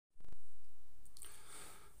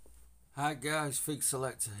Hi guys, Fig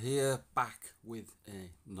Selector here, back with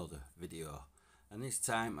another video, and this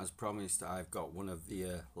time, as promised, I've got one of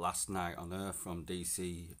the Last Night on Earth from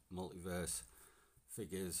DC Multiverse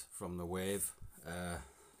figures from the wave.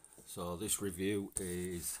 So this review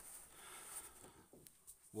is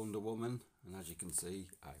Wonder Woman, and as you can see,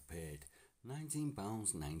 I paid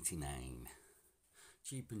 £19.99,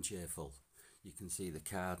 cheap and cheerful. You can see the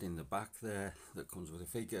card in the back there that comes with a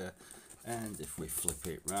figure, and if we flip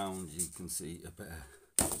it round, you can see a better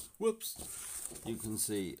you can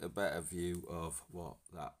see a better view of what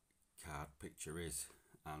that card picture is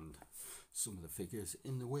and some of the figures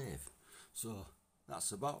in the wave. So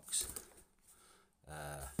that's the box.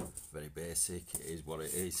 Very basic, it is what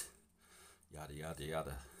it is, yada yada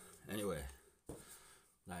yada. Anyway,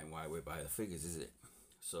 that ain't why we buy the figures, is it?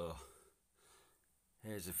 So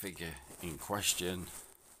here's a figure in question,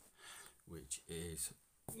 which is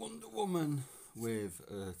Wonder Woman with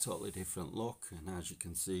a totally different look, and as you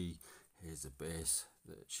can see, here's the base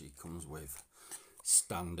that she comes with,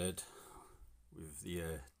 standard, with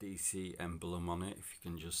the DC emblem on it, if you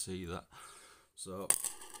can just see that. So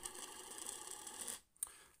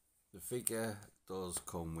the figure does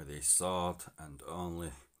come with a sword and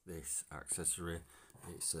only this accessory.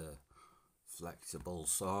 It's a flexible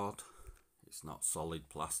sword, it's not solid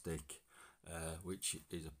plastic, which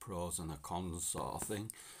is a pros and a cons sort of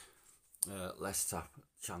thing. Less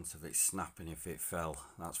chance of it snapping if it fell,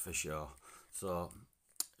 that's for sure. So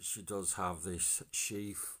she does have this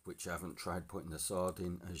sheath, which I haven't tried putting the sword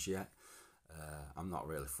in as yet. I'm not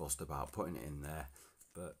really fussed about putting it in there,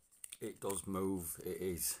 but it does move. It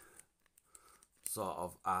is sort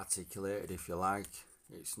of articulated, if you like.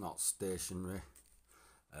 It's not stationary.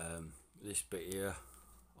 This bit here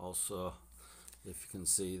also, if you can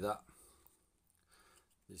see that,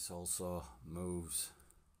 this also moves.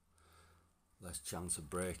 Less chance of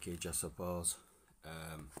breakage, I suppose.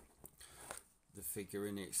 The figure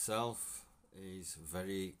in itself is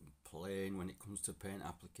very plain when it comes to paint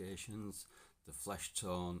applications. The flesh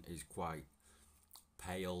tone is quite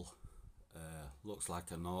pale, looks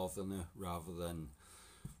like a northerner rather than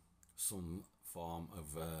some form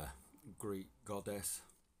of Greek goddess.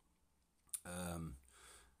 I'm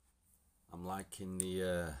liking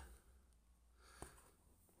the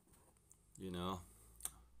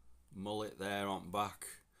mullet there on back,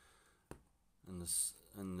 and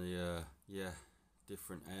the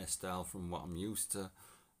different hairstyle from what I'm used to.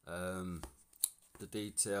 The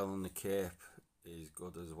detail on the cape is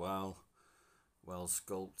good as well, well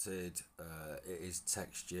sculpted. It is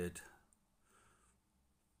textured.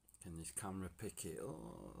 Can this camera pick it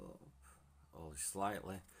up? Only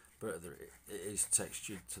slightly, but it is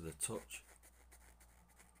textured to the touch.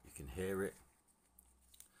 You can hear it.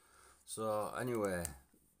 So anyway,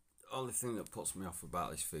 only thing that puts me off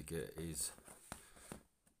about this figure is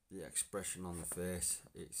the expression on the face.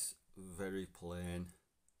 It's very plain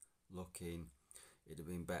looking. It'd have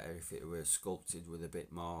been better if it were sculpted with a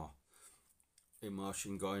bit more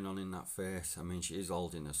emotion going on in that face. I mean, she is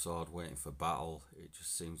holding a sword waiting for battle. It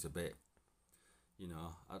just seems a bit,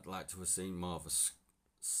 I'd like to have seen more of a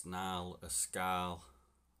snarl, a scowl,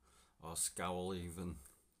 or scowl even.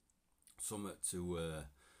 Something to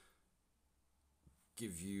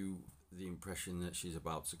give you the impression that she's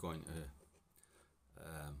about to go into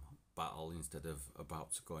battle instead of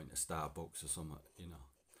about to go into Starbucks or something,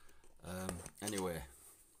 Anyway,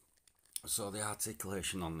 so the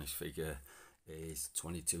articulation on this figure is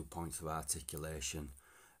 22 points of articulation.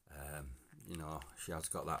 She has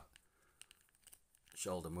got that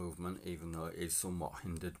shoulder movement, even though it is somewhat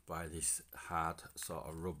hindered by this hard sort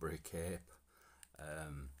of rubbery cape.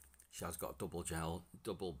 She has got double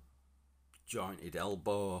jointed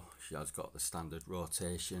elbow. She has got the standard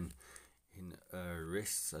rotation in her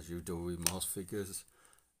wrists, as you do with most figures.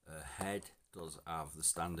 Her head does have the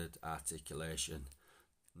standard articulation,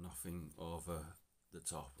 nothing over the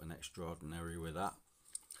top and extraordinary with that.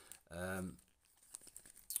 Her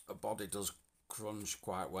body does crunch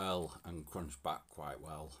quite well and crunch back quite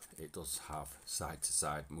well. It does have side to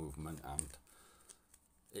side movement and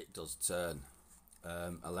it does turn.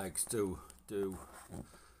 Her legs do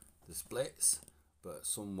the splits, but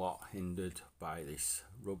somewhat hindered by this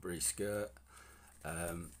rubbery skirt.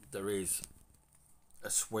 There is a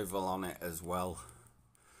swivel on it as well,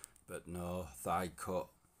 but no thigh cut.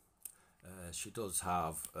 She does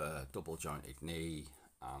have a double jointed knee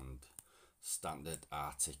and standard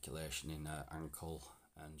articulation in her ankle,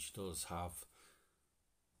 and she does have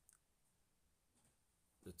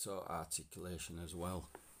the toe articulation as well.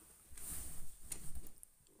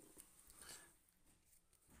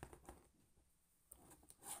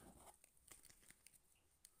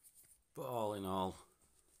 But all in all,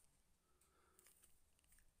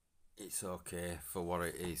 it's okay for what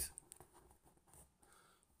it is.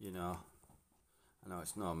 You know, I know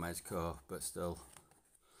it's no Mezco, but still,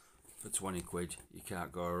 for 20 quid, you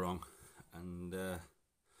can't go wrong. And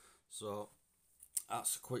so,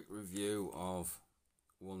 that's a quick review of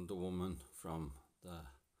Wonder Woman from the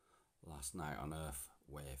Last Night on Earth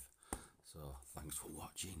wave. So, thanks for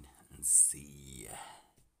watching and see ya.